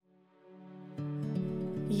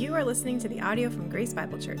You are listening to the audio from Grace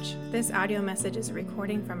Bible Church. This audio message is a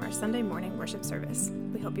recording from our Sunday morning worship service.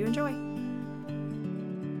 We hope you enjoy.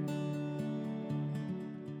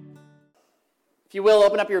 If you will,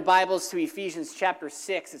 open up your Bibles to Ephesians chapter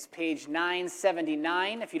 6. It's page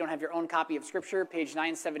 979. If you don't have your own copy of Scripture, page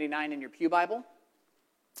 979 in your pew Bible.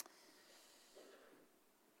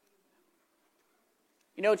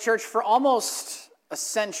 You know, church, for almost a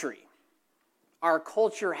century, our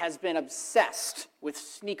culture has been obsessed with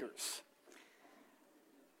sneakers.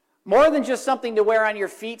 More than just something to wear on your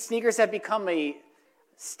feet, sneakers have become a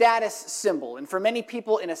status symbol, and for many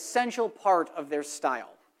people, an essential part of their style.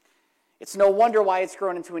 It's no wonder why it's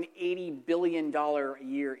grown into an $80 billion a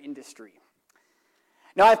year industry.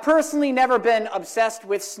 Now, I've personally never been obsessed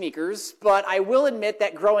with sneakers, but I will admit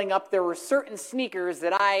that growing up, there were certain sneakers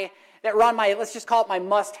that were on my, let's just call it my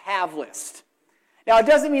must-have list. Now, it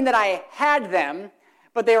doesn't mean that I had them,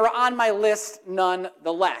 but they were on my list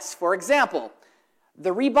nonetheless. For example,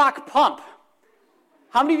 the Reebok Pump.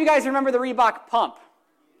 How many of you guys remember the Reebok Pump?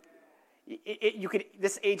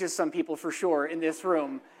 This ages some people for sure in this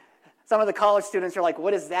room. Some of the college students are like,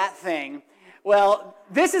 what is that thing? Well,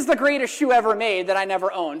 this is the greatest shoe ever made that I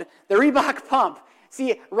never owned, the Reebok Pump.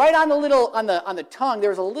 See, right on the tongue,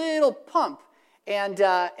 there was a little pump,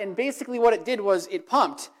 and basically what it did was it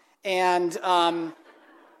pumped. And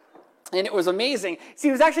it was amazing. See,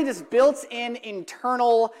 it was actually this built-in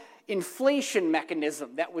internal inflation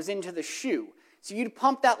mechanism that was into the shoe. So you'd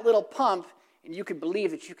pump that little pump, and you could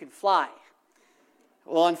believe that you could fly.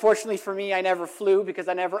 Well, unfortunately for me, I never flew because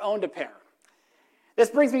I never owned a pair. This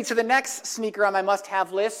brings me to the next sneaker on my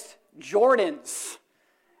must-have list, Jordans.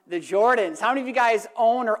 The Jordans. How many of you guys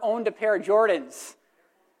own or owned a pair of Jordans?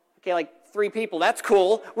 Okay, like 3 people. That's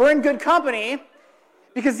cool. We're in good company.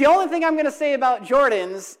 Because the only thing I'm going to say about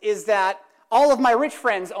Jordans is that all of my rich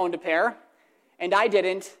friends owned a pair, and I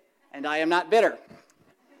didn't, and I am not bitter.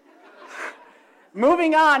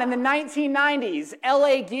 Moving on, in the 1990s,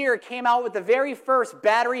 LA Gear came out with the very first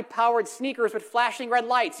battery-powered sneakers with flashing red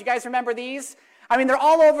lights. You guys remember these? I mean, they're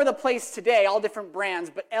all over the place today, all different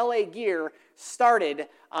brands, but LA Gear started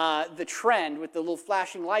the trend with the little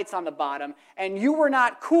flashing lights on the bottom, and you were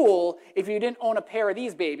not cool if you didn't own a pair of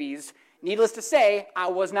these babies. Needless to say, I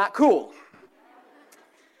was not cool.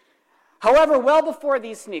 However, well before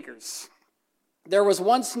these sneakers, there was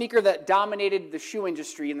one sneaker that dominated the shoe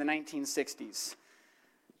industry in the 1960s.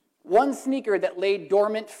 One sneaker that lay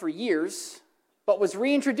dormant for years, but was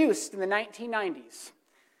reintroduced in the 1990s,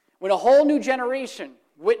 when a whole new generation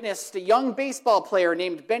witnessed a young baseball player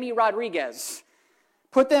named Benny Rodriguez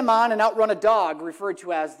put them on and outrun a dog referred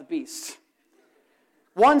to as the Beast.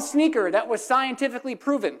 One sneaker that was scientifically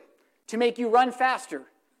proven to make you run faster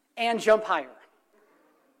and jump higher,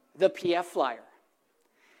 the PF Flyer.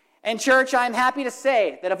 And church, I'm happy to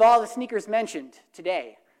say that of all the sneakers mentioned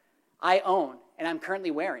today, I own, and I'm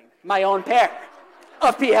currently wearing, my own pair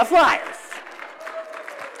of PF Flyers.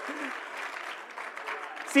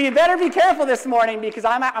 See, you better be careful this morning because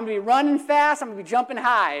I'm going to be running fast, I'm going to be jumping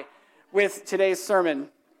high with today's sermon.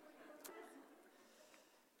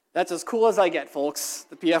 That's as cool as I get, folks,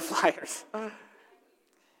 the PF Flyers.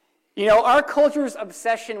 You know, our culture's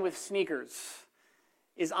obsession with sneakers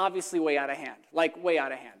is obviously way out of hand, like way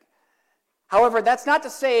out of hand. However, that's not to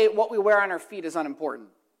say what we wear on our feet is unimportant.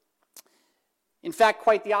 In fact,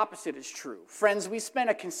 quite the opposite is true. Friends, we spend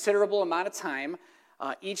a considerable amount of time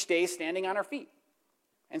each day standing on our feet.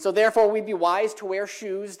 And so therefore, we'd be wise to wear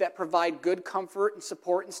shoes that provide good comfort and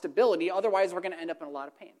support and stability. Otherwise, we're going to end up in a lot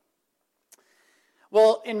of pain.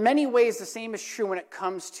 Well, in many ways, the same is true when it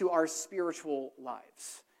comes to our spiritual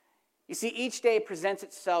lives. You see, each day presents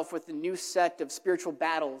itself with a new set of spiritual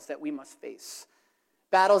battles that we must face.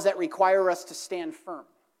 Battles that require us to stand firm.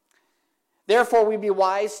 Therefore, we'd be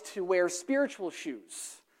wise to wear spiritual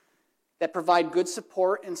shoes that provide good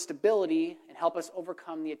support and stability and help us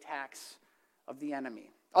overcome the attacks of the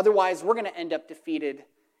enemy. Otherwise, we're going to end up defeated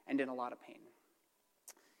and in a lot of pain.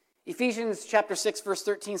 Ephesians chapter 6, verse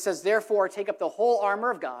 13 says, "Therefore, take up the whole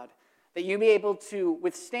armor of God, that you may be able to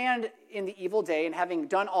withstand in the evil day, and having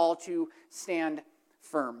done all, to stand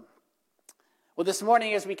firm." Well, this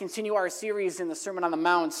morning, as we continue our series in the Sermon on the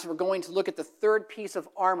Mount, we're going to look at the third piece of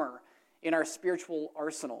armor in our spiritual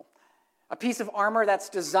arsenal. A piece of armor that's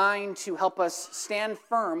designed to help us stand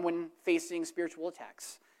firm when facing spiritual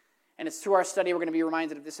attacks. And it's through our study we're going to be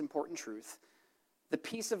reminded of this important truth. The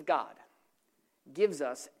peace of God gives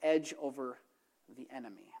us edge over the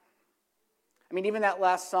enemy. I mean, even that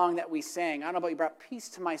last song that we sang, I don't know about you, brought peace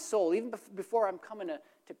to my soul. Even before I'm coming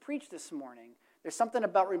to preach this morning, there's something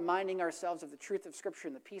about reminding ourselves of the truth of Scripture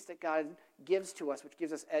and the peace that God gives to us, which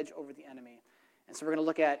gives us edge over the enemy. And so we're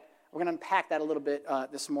going to unpack that a little bit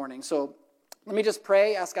this morning. So let me just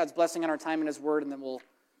pray, ask God's blessing on our time in his word, and then we'll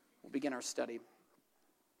begin our study.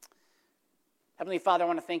 Heavenly Father, I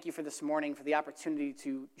want to thank you for this morning, for the opportunity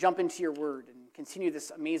to jump into your word and continue this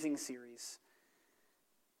amazing series.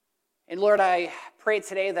 And Lord, I pray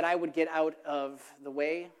today that I would get out of the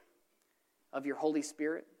way of your Holy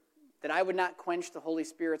Spirit, that I would not quench the Holy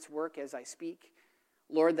Spirit's work as I speak.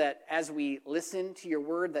 Lord, that as we listen to your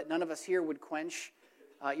word, that none of us here would quench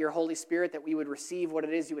your Holy Spirit, that we would receive what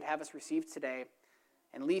it is you would have us receive today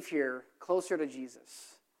and leave here closer to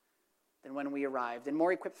Jesus than when we arrived, and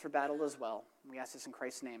more equipped for battle as well. We ask this in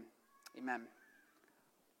Christ's name. Amen.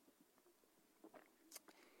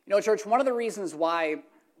 You know, church, one of the reasons why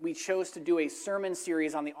we chose to do a sermon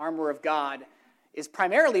series on the armor of God is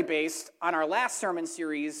primarily based on our last sermon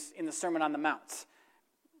series in the Sermon on the Mount.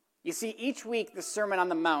 You see, each week the Sermon on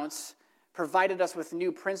the Mount provided us with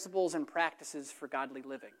new principles and practices for godly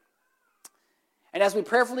living. And as we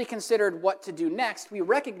prayerfully considered what to do next, we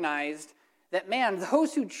recognized that, man,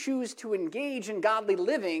 those who choose to engage in godly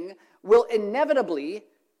living will inevitably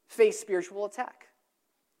face spiritual attack.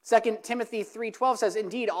 2 Timothy 3:12 says,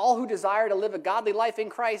 "Indeed, all who desire to live a godly life in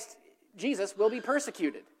Christ Jesus will be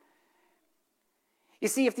persecuted." You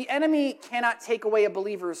see, if the enemy cannot take away a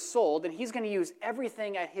believer's soul, then he's going to use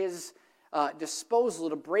everything at his disposal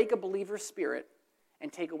to break a believer's spirit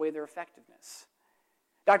and take away their effectiveness.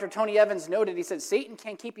 Dr. Tony Evans noted, he said, Satan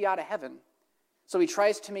can't keep you out of heaven, so he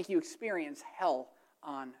tries to make you experience hell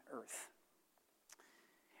on earth.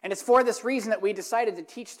 And it's for this reason that we decided to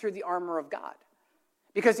teach through the armor of God.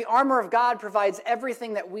 Because the armor of God provides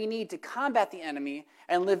everything that we need to combat the enemy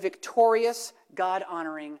and live victorious,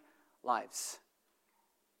 God-honoring lives.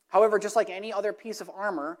 However, just like any other piece of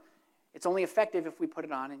armor, it's only effective if we put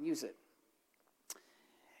it on and use it.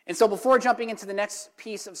 And so before jumping into the next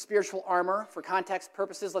piece of spiritual armor, for context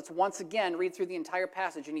purposes, let's once again read through the entire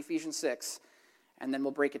passage in Ephesians 6, and then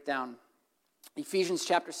we'll break it down. Ephesians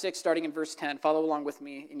chapter 6, starting in verse 10. Follow along with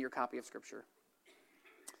me in your copy of Scripture.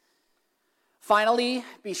 "Finally,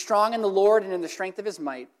 be strong in the Lord and in the strength of his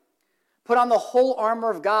might. Put on the whole armor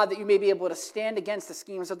of God that you may be able to stand against the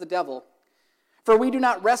schemes of the devil. For we do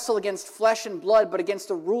not wrestle against flesh and blood, but against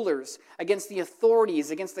the rulers, against the authorities,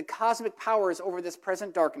 against the cosmic powers over this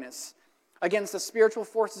present darkness, against the spiritual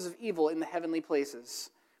forces of evil in the heavenly places.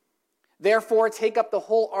 Therefore, take up the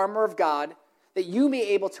whole armor of God, that you may be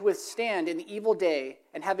able to withstand in the evil day,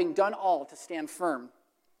 and having done all, to stand firm.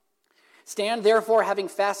 Stand therefore, having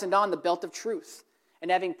fastened on the belt of truth, and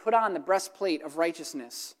having put on the breastplate of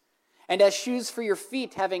righteousness, and as shoes for your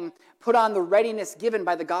feet, having put on the readiness given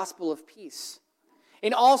by the gospel of peace.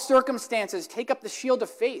 In all circumstances, take up the shield of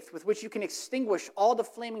faith, with which you can extinguish all the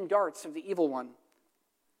flaming darts of the evil one.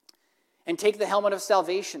 And take the helmet of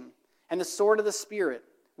salvation and the sword of the Spirit,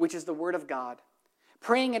 which is the word of God,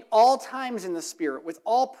 praying at all times in the Spirit with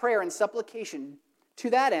all prayer and supplication. To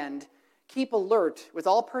that end, keep alert with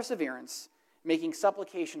all perseverance, making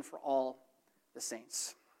supplication for all the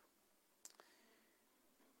saints."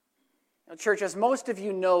 Now, church, as most of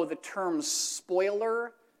you know, the term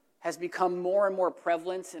spoiler has become more and more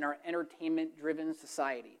prevalent in our entertainment-driven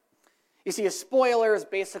society. You see, a spoiler is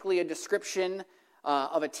basically a description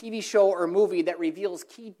of a TV show or movie that reveals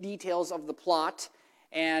key details of the plot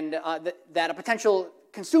and that a potential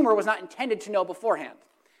consumer was not intended to know beforehand.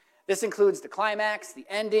 This includes the climax, the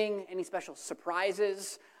ending, any special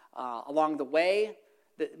surprises along the way.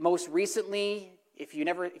 Most recently, if you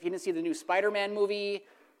didn't see the new Spider-Man movie,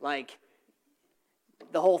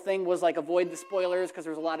 the whole thing was avoid the spoilers because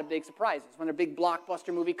there's a lot of big surprises. When a big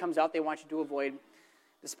blockbuster movie comes out, they want you to avoid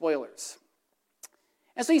the spoilers.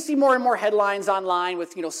 And so you see more and more headlines online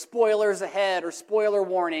with, spoilers ahead or spoiler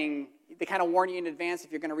warning. They kind of warn you in advance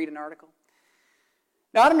if you're going to read an article.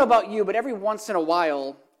 Now, I don't know about you, but every once in a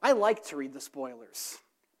while, I like to read the spoilers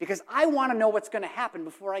because I want to know what's going to happen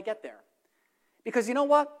before I get there. Because you know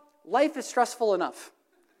what? Life is stressful enough.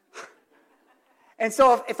 And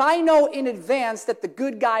so if I know in advance that the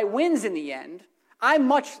good guy wins in the end, I'm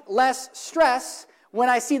much less stressed when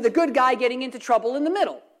I see the good guy getting into trouble in the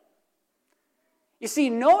middle. You see,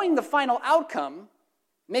 knowing the final outcome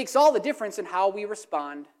makes all the difference in how we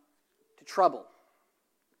respond to trouble.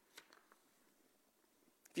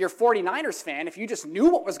 If you're a 49ers fan, if you just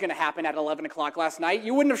knew what was going to happen at 11 o'clock last night,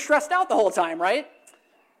 you wouldn't have stressed out the whole time, right?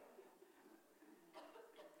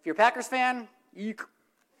 If you're a Packers fan, eek.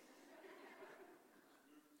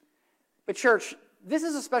 But church, this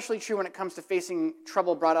is especially true when it comes to facing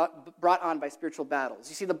trouble brought on by spiritual battles.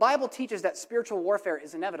 You see, the Bible teaches that spiritual warfare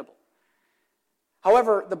is inevitable.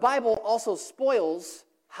 However, the Bible also spoils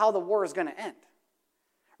how the war is going to end.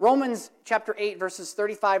 Romans chapter 8, verses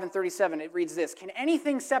 35 and 37, it reads this: "Can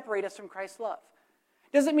anything separate us from Christ's love?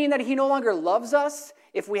 Does it mean that he no longer loves us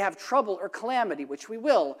if we have trouble or calamity, which we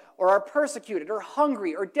will, or are persecuted, or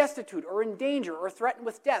hungry, or destitute, or in danger, or threatened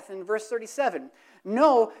with death?" In verse 37,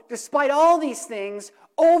 "No, despite all these things,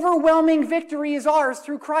 overwhelming victory is ours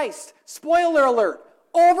through Christ." Spoiler alert,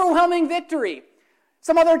 overwhelming victory.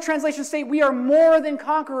 Some other translations say we are more than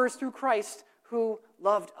conquerors through Christ who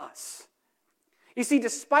loved us. You see,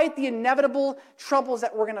 despite the inevitable troubles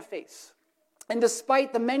that we're going to face, and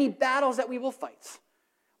despite the many battles that we will fight,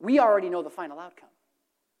 we already know the final outcome.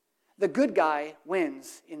 The good guy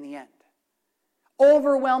wins in the end.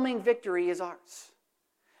 Overwhelming victory is ours.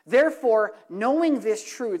 Therefore, knowing this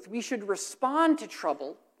truth, we should respond to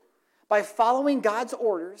trouble by following God's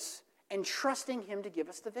orders and trusting him to give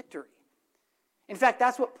us the victory. In fact,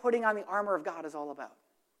 that's what putting on the armor of God is all about.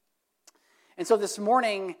 And so this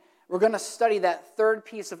morning, we're going to study that third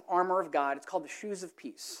piece of armor of God. It's called the shoes of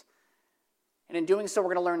peace. And in doing so,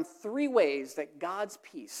 we're going to learn 3 ways that God's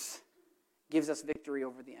peace gives us victory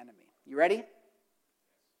over the enemy. You ready?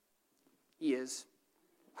 He is.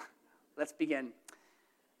 Let's begin.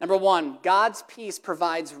 Number 1, God's peace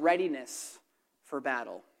provides readiness for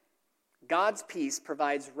battle. God's peace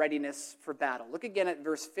provides readiness for battle. Look again at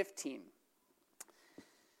verse 15.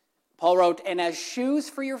 Paul wrote, "And as shoes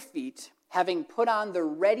for your feet, having put on the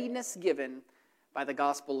readiness given by the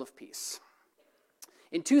gospel of peace."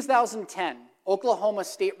 In 2010, Oklahoma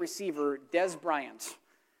State receiver Des Bryant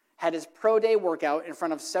had his pro day workout in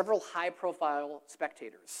front of several high-profile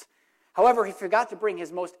spectators. However, he forgot to bring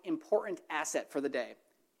his most important asset for the day,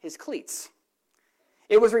 his cleats.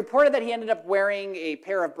 It was reported that he ended up wearing a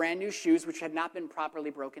pair of brand new shoes which had not been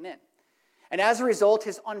properly broken in. And as a result,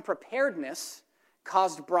 his unpreparedness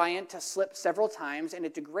caused Bryant to slip several times, and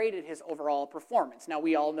it degraded his overall performance. Now,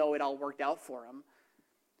 we all know it all worked out for him.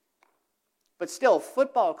 But still,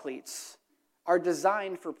 football cleats are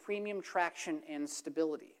designed for premium traction and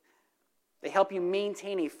stability. They help you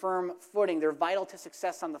maintain a firm footing. They're vital to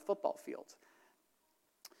success on the football field.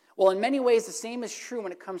 Well, in many ways, the same is true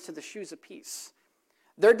when it comes to the shoes of peace.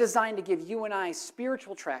 They're designed to give you and I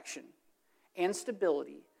spiritual traction and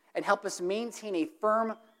stability and help us maintain a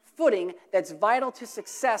firm footing that's vital to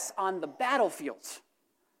success on the battlefield.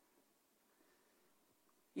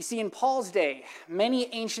 You see, in Paul's day,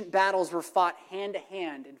 many ancient battles were fought hand to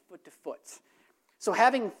hand and foot to foot. So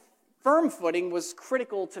having firm footing was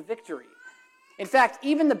critical to victory. In fact,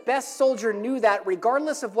 even the best soldier knew that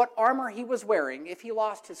regardless of what armor he was wearing, if he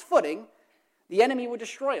lost his footing, the enemy would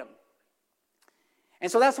destroy him.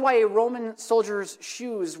 And so that's why a Roman soldier's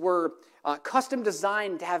shoes were custom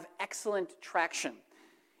designed to have excellent traction.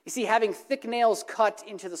 You see, having thick nails cut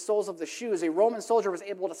into the soles of the shoes, a Roman soldier was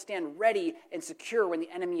able to stand ready and secure when the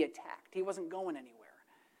enemy attacked. He wasn't going anywhere.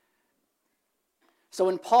 So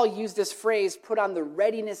when Paul used this phrase, "put on the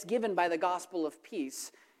readiness given by the gospel of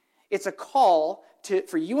peace," it's a call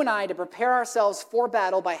for you and I to prepare ourselves for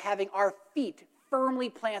battle by having our feet firmly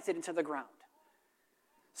planted into the ground,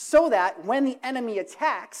 so that when the enemy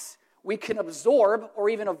attacks, we can absorb or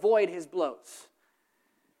even avoid his blows.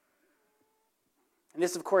 And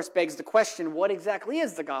this, of course, begs the question, what exactly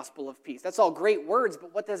is the gospel of peace? That's all great words,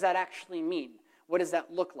 but what does that actually mean? What does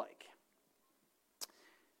that look like?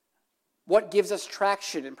 What gives us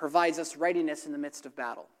traction and provides us readiness in the midst of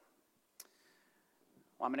battle?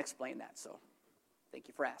 Well, I'm going to explain that, so thank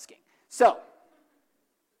you for asking. So,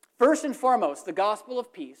 first and foremost, the gospel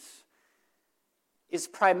of peace is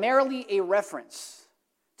primarily a reference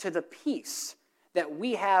to the peace that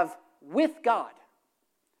we have with God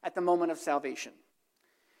at the moment of salvation.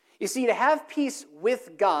 You see, to have peace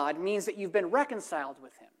with God means that you've been reconciled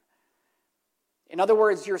with him. In other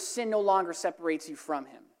words, your sin no longer separates you from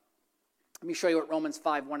him. Let me show you what Romans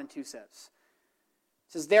 5, 1 and 2 says.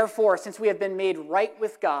 It says, "Therefore, since we have been made right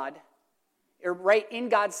with God, or right in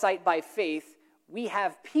God's sight by faith, we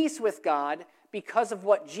have peace with God because of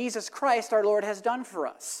what Jesus Christ, our Lord, has done for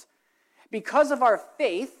us." Because of our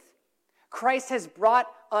faith, Christ has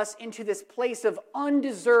brought us into this place of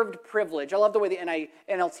undeserved privilege. I love the way the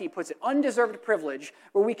NLT puts it, undeserved privilege,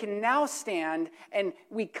 where we can now stand and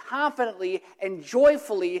we confidently and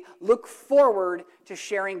joyfully look forward to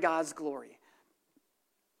sharing God's glory.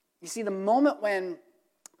 You see, the moment when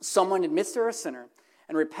someone admits they're a sinner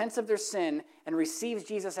and repents of their sin and receives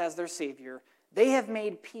Jesus as their Savior, they have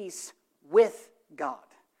made peace with God.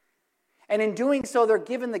 And in doing so, they're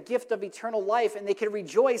given the gift of eternal life, and they can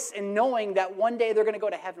rejoice in knowing that one day they're going to go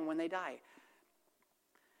to heaven when they die.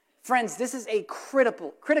 Friends, this is a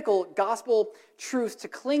critical gospel truth to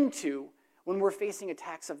cling to when we're facing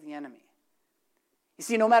attacks of the enemy.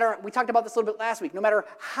 You see, we talked about this a little bit last week, no matter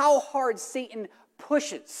how hard Satan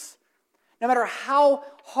pushes, no matter how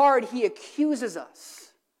hard he accuses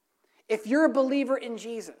us, if you're a believer in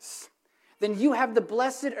Jesus, then you have the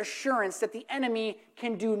blessed assurance that the enemy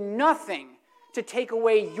can do nothing to take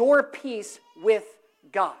away your peace with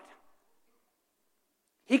God.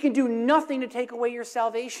 He can do nothing to take away your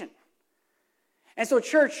salvation. And so,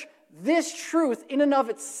 church, this truth in and of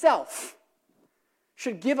itself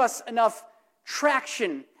should give us enough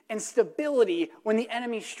traction and stability when the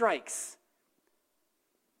enemy strikes.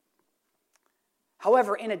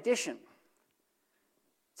 However, in addition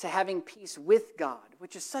to having peace with God,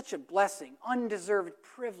 which is such a blessing, undeserved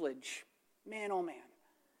privilege, man, oh man,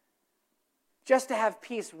 just to have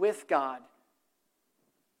peace with God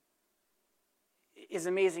is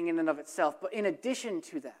amazing in and of itself. But in addition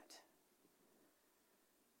to that,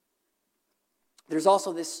 there's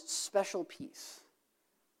also this special peace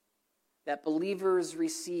that believers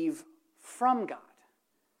receive from God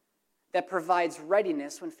that provides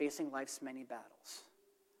readiness when facing life's many battles.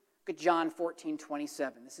 Look at John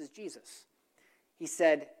 14:27. This is Jesus. He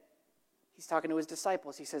said, he's talking to his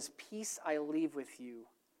disciples, he says, "Peace I leave with you.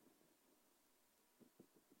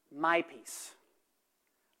 My peace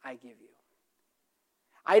I give you.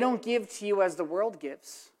 I don't give to you as the world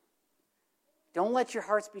gives. Don't let your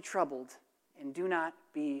hearts be troubled, and do not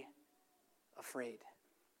be afraid."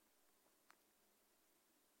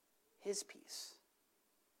 His peace.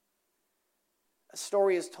 A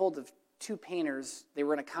story is told of two painters. They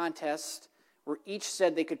were in a contest where each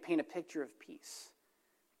said they could paint a picture of peace.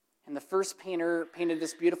 And the first painter painted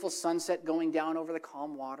this beautiful sunset going down over the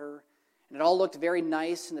calm water, and it all looked very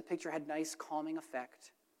nice, and the picture had nice calming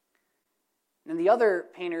effect. And then the other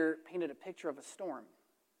painter painted a picture of a storm.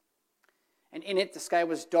 And in it, the sky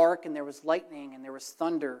was dark, and there was lightning, and there was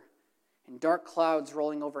thunder, and dark clouds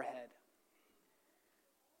rolling overhead.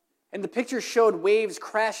 And the picture showed waves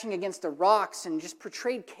crashing against the rocks and just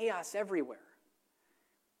portrayed chaos everywhere.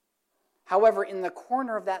 However, in the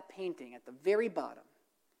corner of that painting, at the very bottom,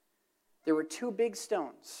 there were two big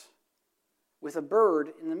stones with a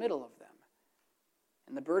bird in the middle of them.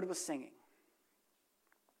 And the bird was singing.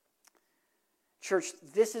 Church,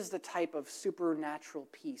 this is the type of supernatural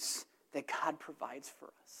peace that God provides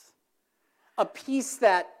for us. A peace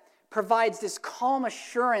that provides this calm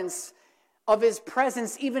assurance of his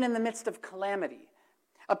presence even in the midst of calamity.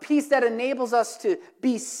 A peace that enables us to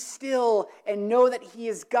be still and know that he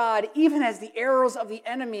is God, even as the arrows of the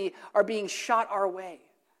enemy are being shot our way.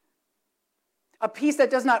 A peace that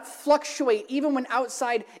does not fluctuate even when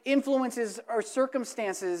outside influences or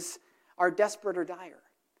circumstances are desperate or dire.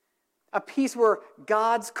 A peace where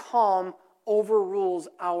God's calm overrules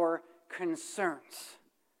our concerns.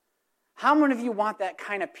 How many of you want that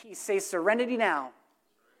kind of peace? Say serenity now.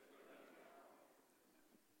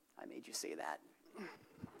 I made you say that.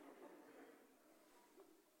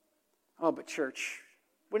 Oh, but church,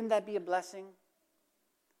 wouldn't that be a blessing?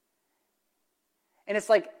 And it's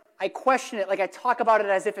like, I question it, like I talk about it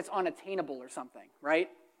as if it's unattainable or something, right?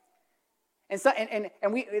 And so, and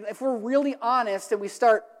we, if we're really honest and we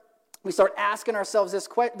start asking ourselves this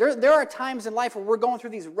question, there are times in life where we're going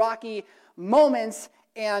through these rocky moments,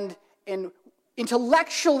 and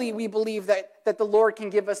intellectually we believe that the Lord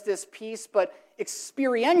can give us this peace, but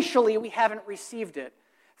experientially we haven't received it.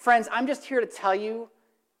 Friends, I'm just here to tell you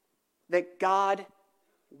that God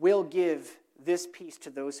will give this peace to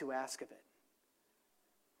those who ask of it.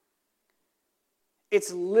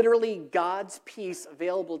 It's literally God's peace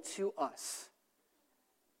available to us.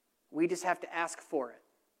 We just have to ask for it.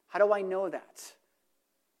 How do I know that?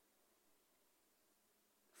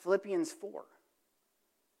 Philippians 4,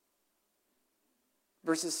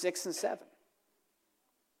 verses 6 and 7.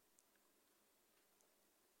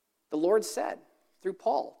 The Lord said through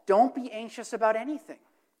Paul, "Don't be anxious about anything,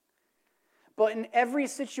 but in every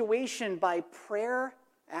situation by prayer,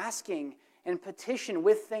 asking, and petition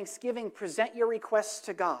with thanksgiving, present your requests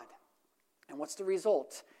to God." And what's the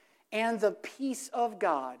result? "And the peace of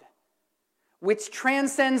God, which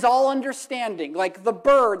transcends all understanding," like the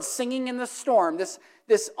birds singing in the storm,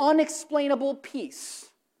 this unexplainable peace,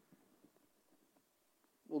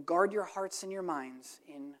 "will guard your hearts and your minds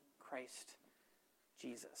in Christ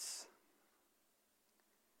Jesus."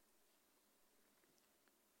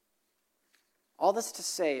 All this to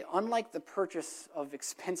say, unlike the purchase of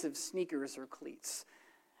expensive sneakers or cleats,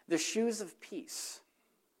 the shoes of peace,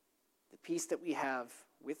 the peace that we have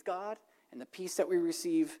with God and the peace that we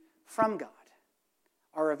receive from God,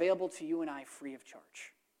 are available to you and I free of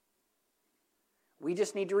charge. We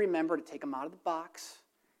just need to remember to take them out of the box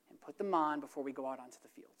and put them on before we go out onto the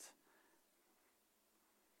fields.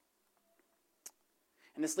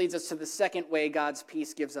 And this leads us to the second way God's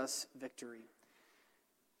peace gives us victory.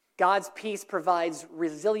 God's peace provides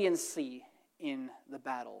resiliency in the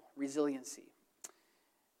battle. Resiliency.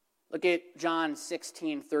 Look at John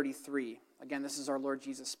 16:33. Again, this is our Lord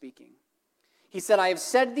Jesus speaking. He said, I have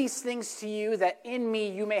said these things to you that in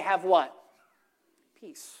me you may have what?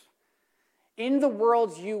 Peace. In the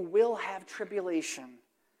world you will have tribulation,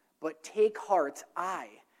 but take heart, I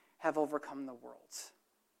have overcome the world.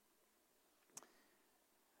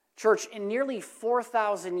 Church, in nearly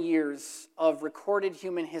 4,000 years of recorded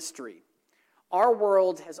human history, our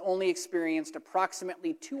world has only experienced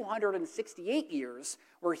approximately 268 years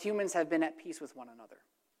where humans have been at peace with one another,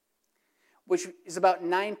 which is about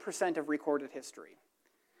 9% of recorded history.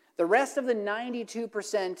 The rest of the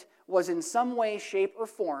 92% was in some way, shape, or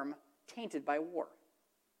form tainted by war.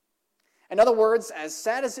 In other words, as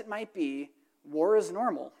sad as it might be, war is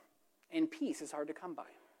normal, and peace is hard to come by.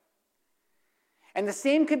 And the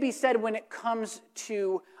same could be said when it comes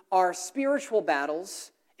to our spiritual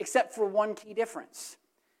battles, except for one key difference.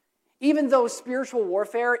 Even though spiritual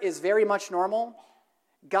warfare is very much normal,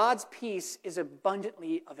 God's peace is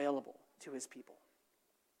abundantly available to his people.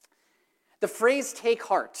 The phrase take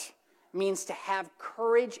heart means to have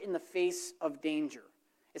courage in the face of danger.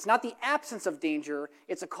 It's not the absence of danger,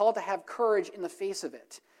 it's a call to have courage in the face of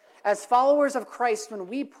it. As followers of Christ, when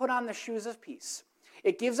we put on the shoes of peace,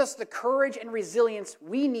 it gives us the courage and resilience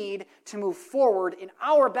we need to move forward in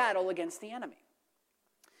our battle against the enemy.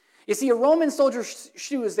 You see, a Roman soldier's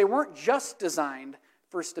shoes, they weren't just designed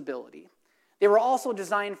for stability. They were also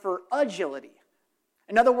designed for agility.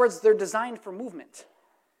 In other words, they're designed for movement.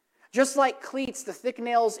 Just like cleats, the thick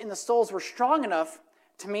nails in the soles were strong enough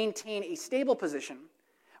to maintain a stable position,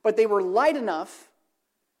 but they were light enough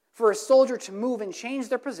for a soldier to move and change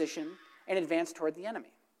their position and advance toward the enemy.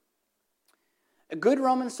 A good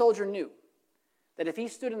Roman soldier knew that if he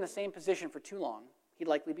stood in the same position for too long, he'd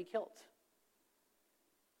likely be killed.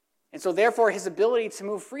 And so therefore, his ability to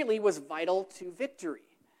move freely was vital to victory.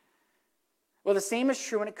 Well, the same is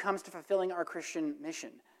true when it comes to fulfilling our Christian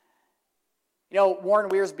mission. You know, Warren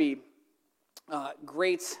Wiersbe,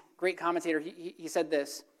 great commentator, he said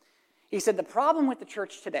this. He said, the problem with the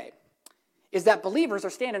church today is that believers are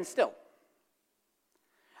standing still.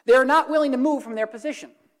 They're not willing to move from their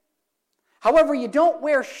position. However, you don't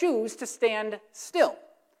wear shoes to stand still.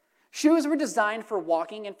 Shoes were designed for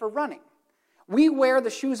walking and for running. We wear the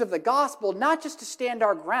shoes of the gospel not just to stand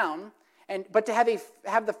our ground, but to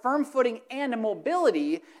have the firm footing and a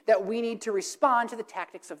mobility that we need to respond to the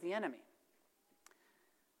tactics of the enemy.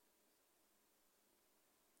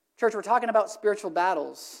 Church, we're talking about spiritual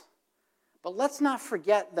battles, but let's not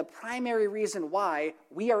forget the primary reason why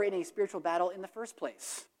we are in a spiritual battle in the first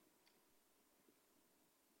place.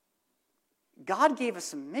 God gave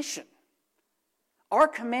us a mission. Our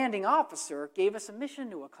commanding officer gave us a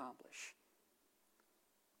mission to accomplish.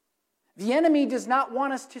 The enemy does not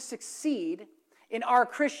want us to succeed in our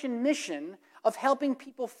Christian mission of helping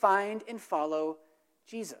people find and follow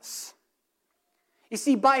Jesus. You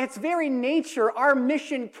see, by its very nature, our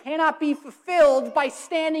mission cannot be fulfilled by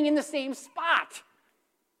standing in the same spot.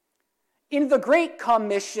 In the Great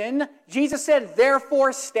Commission, Jesus said,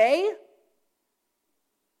 therefore stay.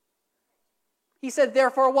 He said,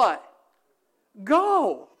 therefore what?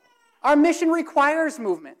 Go. Our mission requires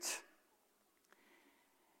movement.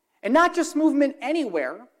 And not just movement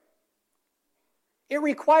anywhere. It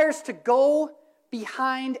requires to go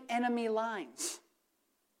behind enemy lines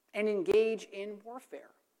and engage in warfare.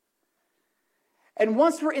 And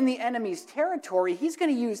once we're in the enemy's territory, he's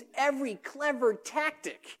going to use every clever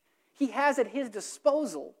tactic he has at his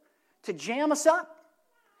disposal to jam us up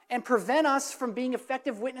and prevent us from being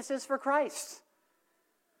effective witnesses for Christ.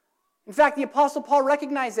 In fact, the Apostle Paul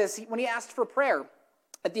recognized this when he asked for prayer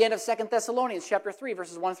at the end of 2 Thessalonians chapter 3,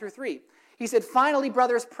 verses 1 through 3. He said, finally,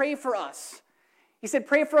 brothers, pray for us. He said,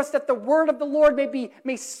 pray for us that the word of the Lord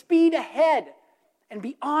may speed ahead and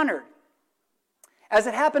be honored, as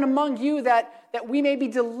it happened among you, that we may be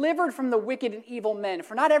delivered from the wicked and evil men,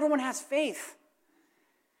 for not everyone has faith.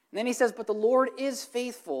 And then he says, but the Lord is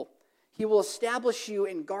faithful. He will establish you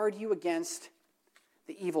and guard you against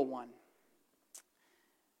the evil one.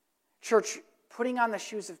 Church, putting on the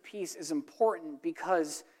shoes of peace is important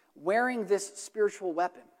because wearing this spiritual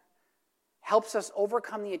weapon helps us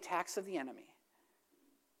overcome the attacks of the enemy.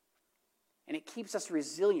 And it keeps us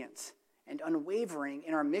resilient and unwavering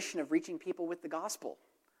in our mission of reaching people with the gospel.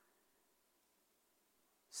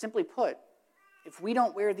 Simply put, if we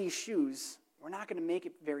don't wear these shoes, we're not going to make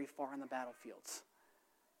it very far on the battlefields.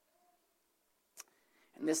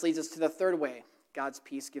 And this leads us to the third way God's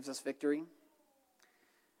peace gives us victory.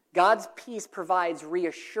 God's peace provides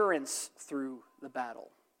reassurance through the battle.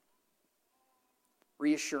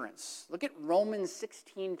 Reassurance. Look at Romans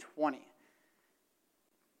 16:20.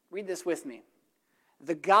 Read this with me.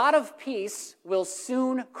 The God of peace will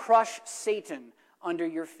soon crush Satan under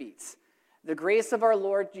your feet. The grace of our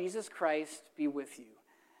Lord Jesus Christ be with you.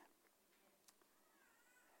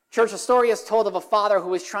 Church, a story is told of a father who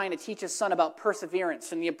was trying to teach his son about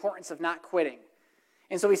perseverance and the importance of not quitting.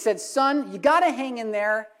 And so he said, son, you got to hang in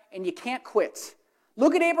there and you can't quit.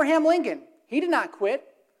 Look at Abraham Lincoln. He did not quit.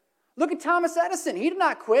 Look at Thomas Edison. He did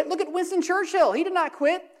not quit. Look at Winston Churchill. He did not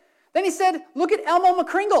quit. Then he said, look at Elmo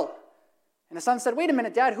McCringle. And the son said, wait a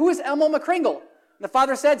minute, Dad, who is Elmo McCringle? And the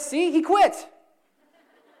father said, see, he quit.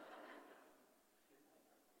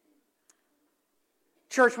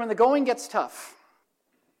 Church, when the going gets tough,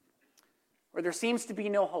 where there seems to be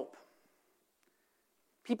no hope,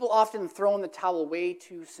 people often throw in the towel way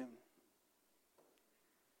too soon.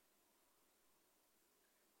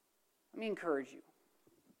 Let me encourage you.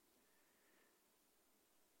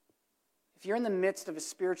 If you're in the midst of a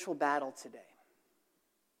spiritual battle today,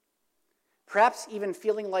 perhaps even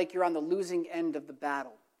feeling like you're on the losing end of the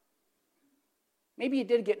battle, maybe you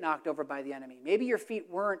did get knocked over by the enemy. Maybe your feet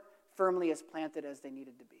weren't firmly as planted as they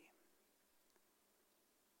needed to be.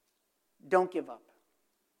 Don't give up.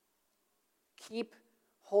 Keep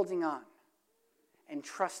holding on and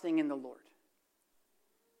trusting in the Lord.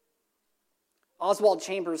 Oswald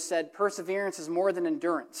Chambers said, perseverance is more than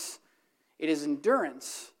endurance. It is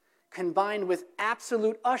endurance combined with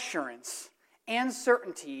absolute assurance and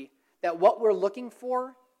certainty that what we're looking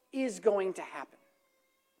for is going to happen.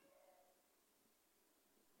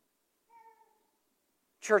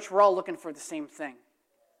 Church, we're all looking for the same thing.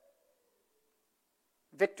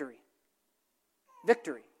 Victory.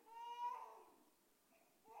 Victory.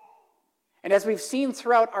 And as we've seen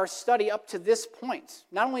throughout our study up to this point,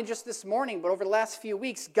 not only just this morning, but over the last few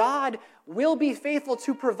weeks, God will be faithful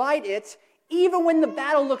to provide it even when the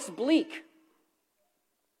battle looks bleak.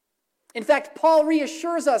 In fact, Paul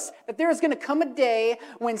reassures us that there is going to come a day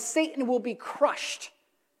when Satan will be crushed,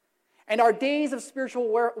 and our days of spiritual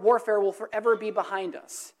warfare will forever be behind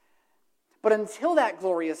us. But until that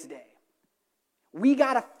glorious day, we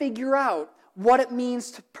got to figure out what it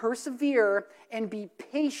means to persevere and be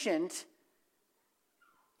patient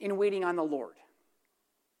in waiting on the Lord.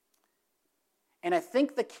 And I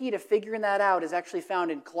think the key to figuring that out is actually found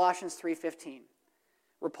in Colossians 3:15,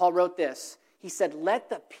 where Paul wrote this. He said, let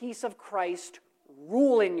the peace of Christ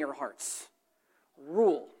rule in your hearts.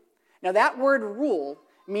 Rule. Now that word rule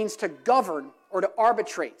means to govern or to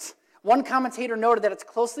arbitrate. One commentator noted that it's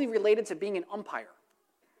closely related to being an umpire.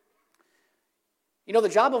 You know, the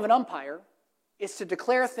job of an umpire is to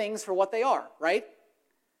declare things for what they are, right?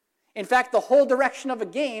 In fact, the whole direction of a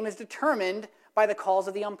game is determined by the calls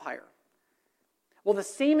of the umpire. Well, the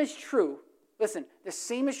same is true. Listen, the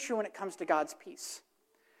same is true when it comes to God's peace.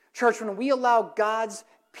 Church, when we allow God's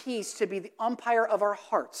peace to be the umpire of our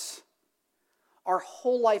hearts, our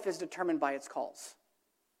whole life is determined by its calls.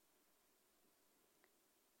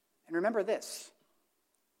 And remember this,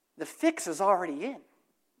 the fix is already in.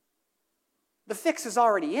 The fix is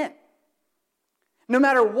already in. No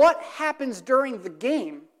matter what happens during the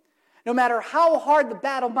game, no matter how hard the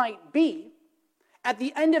battle might be, at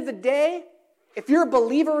the end of the day, if you're a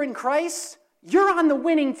believer in Christ, you're on the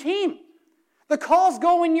winning team. The calls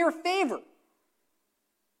go in your favor.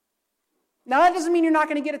 Now, that doesn't mean you're not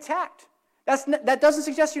going to get attacked. That doesn't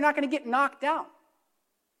suggest you're not going to get knocked down.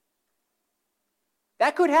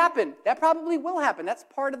 That could happen. That probably will happen. That's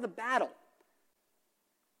part of the battle.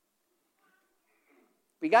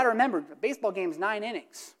 We got to remember, a baseball game's 9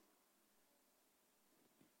 innings.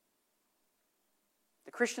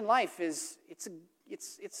 The Christian life is it's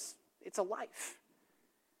a life.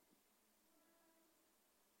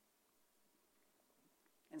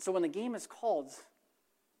 And so when the game is called,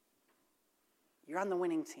 you're on the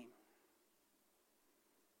winning team.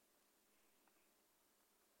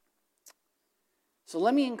 So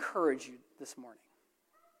let me encourage you this morning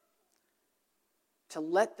to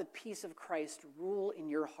let the peace of Christ rule in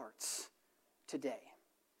your hearts today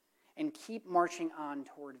and keep marching on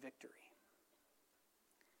toward victory.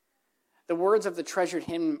 The words of the treasured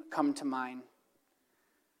hymn come to mind.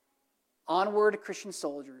 Onward, Christian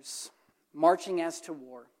soldiers, marching as to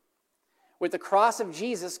war, with the cross of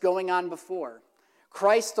Jesus going on before.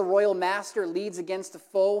 Christ, the royal master, leads against the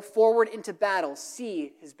foe. Forward into battle,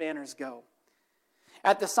 see his banners go.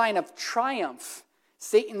 At the sign of triumph,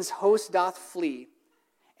 Satan's host doth flee.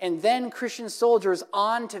 And then Christian soldiers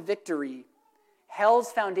on to victory.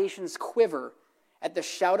 Hell's foundations quiver at the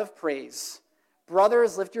shout of praise.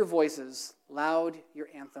 Brothers, lift your voices. loud your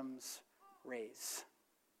anthems raise.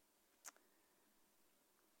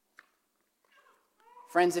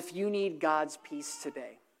 Friends, if you need God's peace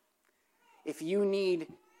today, if you need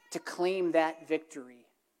to claim that victory,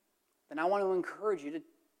 then I want to encourage you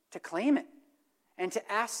to claim it and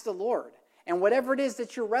to ask the Lord. And whatever it is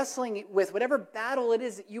that you're wrestling with, whatever battle it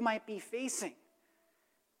is that you might be facing,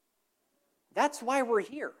 that's why we're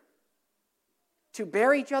here. To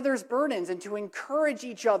bear each other's burdens and to encourage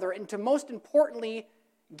each other and to, most importantly,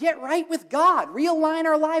 get right with God, realign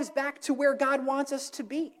our lives back to where God wants us to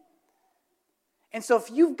be. And so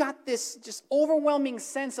if you've got this just overwhelming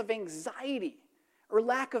sense of anxiety or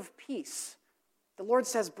lack of peace, the Lord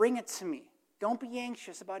says, bring it to me. Don't be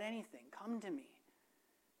anxious about anything. Come to me.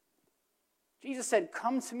 Jesus said,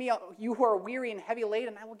 come to me, you who are weary and heavy laden,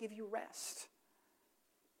 and I will give you rest.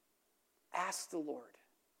 Ask the Lord.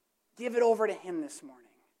 Give it over to him this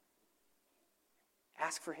morning.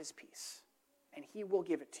 Ask for his peace, and he will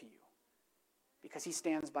give it to you because he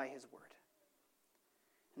stands by his word.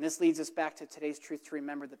 And this leads us back to today's truth to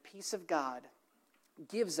remember: the peace of God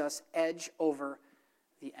gives us edge over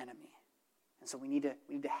the enemy. And so we need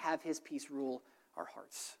to have his peace rule our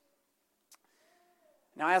hearts.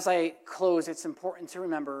 Now, as I close, it's important to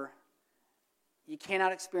remember you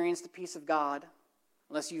cannot experience the peace of God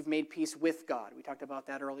unless you've made peace with God. We talked about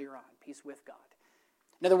that earlier on, peace with God.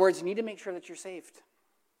 In other words, you need to make sure that you're saved.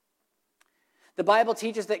 The Bible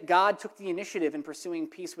teaches that God took the initiative in pursuing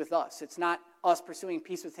peace with us. It's not us pursuing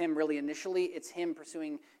peace with him really initially, it's him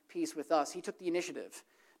pursuing peace with us. He took the initiative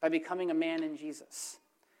by becoming a man in Jesus,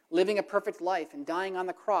 living a perfect life and dying on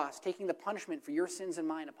the cross, taking the punishment for your sins and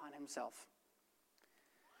mine upon himself.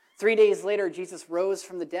 3 days later, Jesus rose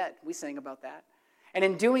from the dead. We sang about that. And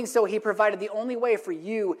in doing so, he provided the only way for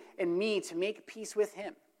you and me to make peace with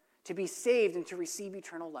him, to be saved and to receive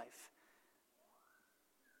eternal life.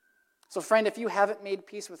 So friend, if you haven't made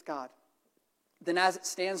peace with God, then as it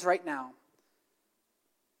stands right now,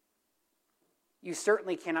 you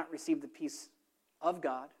certainly cannot receive the peace of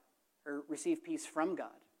God or receive peace from God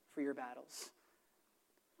for your battles.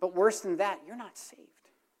 But worse than that, you're not saved.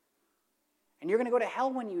 And you're going to go to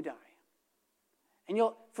hell when you die. And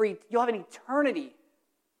you'll have an eternity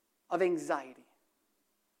of anxiety.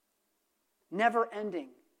 Never-ending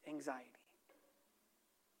anxiety.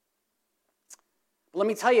 But let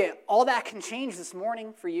me tell you, all that can change this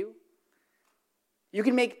morning for you. You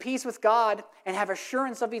can make peace with God and have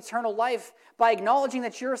assurance of eternal life by acknowledging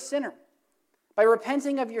that you're a sinner, by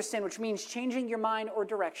repenting of your sin, which means changing your mind or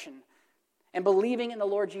direction, and believing in the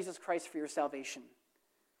Lord Jesus Christ for your salvation.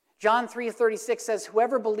 John 3:36 says,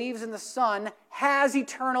 whoever believes in the Son has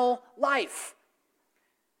eternal life.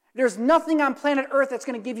 There's nothing on planet Earth that's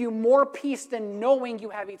going to give you more peace than knowing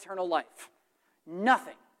you have eternal life.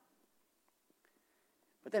 Nothing.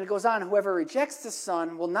 But then it goes on, whoever rejects the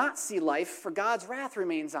Son will not see life, for God's wrath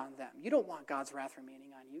remains on them. You don't want God's wrath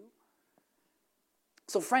remaining on you.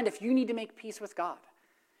 So friend, if you need to make peace with God,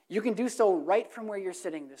 you can do so right from where you're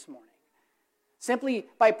sitting this morning. Simply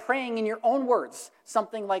by praying in your own words,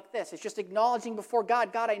 something like this. It's just acknowledging before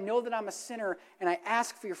God, God, I know that I'm a sinner, and I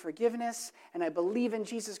ask for your forgiveness, and I believe in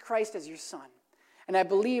Jesus Christ as your Son. And I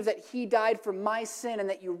believe that he died for my sin and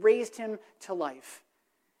that you raised him to life.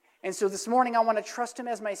 And so this morning, I want to trust him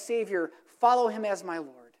as my Savior, follow him as my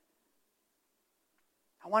Lord.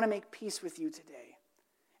 I want to make peace with you today.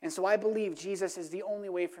 And so I believe Jesus is the only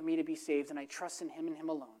way for me to be saved, and I trust in him and him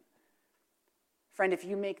alone. Friend, if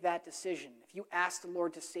you make that decision, if you ask the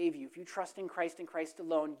Lord to save you, if you trust in Christ and Christ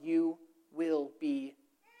alone, you will be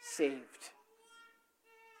saved.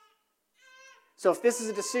 So if this is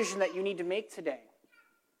a decision that you need to make today,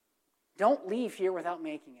 don't leave here without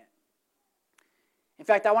making it. In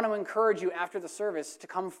fact, I want to encourage you after the service to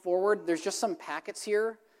come forward. There's just some packets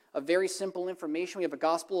here of very simple information. We have a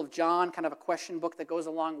Gospel of John, kind of a question book that goes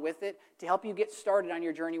along with it to help you get started on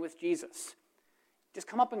your journey with Jesus. Just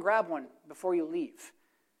come up and grab one before you leave.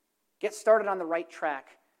 Get started on the right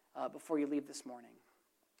track before you leave this morning.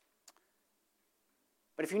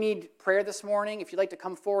 But if you need prayer this morning, if you'd like to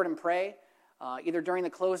come forward and pray, either during the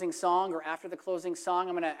closing song or after the closing song,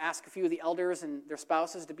 I'm going to ask a few of the elders and their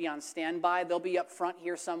spouses to be on standby. They'll be up front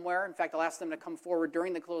here somewhere. In fact, I'll ask them to come forward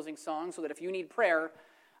during the closing song so that if you need prayer,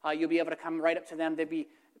 you'll be able to come right up to them. They'd be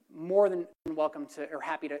more than welcome to, or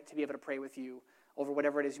happy to be able to pray with you over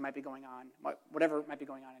whatever it is you might be going on, whatever might be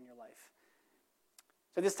going on in your life.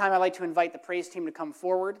 So this time I'd like to invite the praise team to come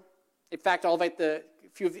forward. In fact, I'll invite a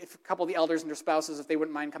couple of the elders and their spouses, if they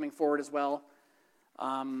wouldn't mind coming forward as well.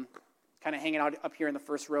 Kind of hanging out up here in the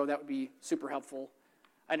first row, that would be super helpful.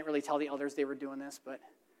 I didn't really tell the elders they were doing this, but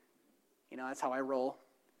that's how I roll.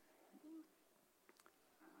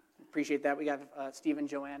 Appreciate that. We got Steve and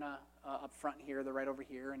Joanna up front here. They're right over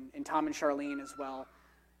here, and Tom and Charlene as well.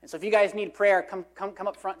 And so if you guys need prayer, come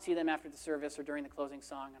up front and see them after the service or during the closing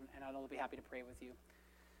song, and I'll be happy to pray with you.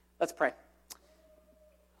 Let's pray.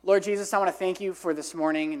 Lord Jesus, I want to thank you for this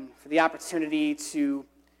morning and for the opportunity to,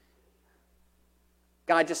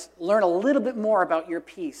 God, just learn a little bit more about your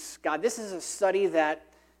peace. God, this is a study that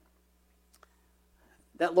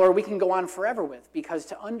Lord, we can go on forever with, because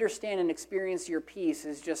to understand and experience your peace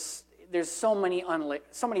is just, there's so many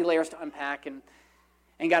layers to unpack. And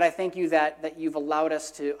God, I thank you that you've allowed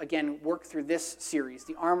us to, again, work through this series,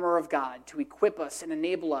 the armor of God, to equip us and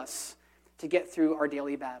enable us to get through our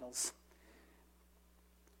daily battles.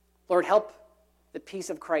 Lord, help the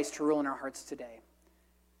peace of Christ to rule in our hearts today.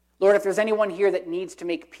 Lord, if there's anyone here that needs to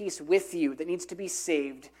make peace with you, that needs to be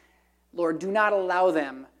saved, Lord, do not allow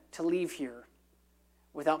them to leave here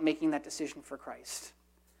without making that decision for Christ.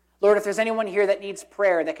 Lord, if there's anyone here that needs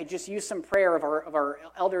prayer, that could just use some prayer of our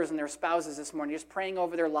elders and their spouses this morning, just praying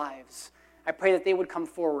over their lives, I pray that they would come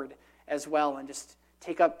forward as well and just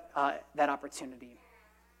take up that opportunity.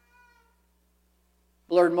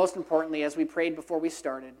 Lord, most importantly, as we prayed before we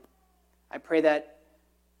started, I pray that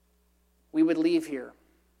we would leave here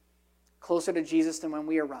closer to Jesus than when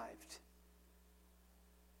we arrived,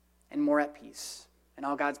 and more at peace. And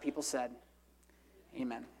all God's people said,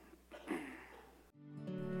 amen.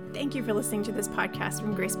 Thank you for listening to this podcast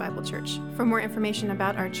from Grace Bible Church. For more information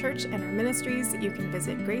about our church and our ministries, you can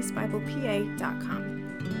visit gracebiblepa.com.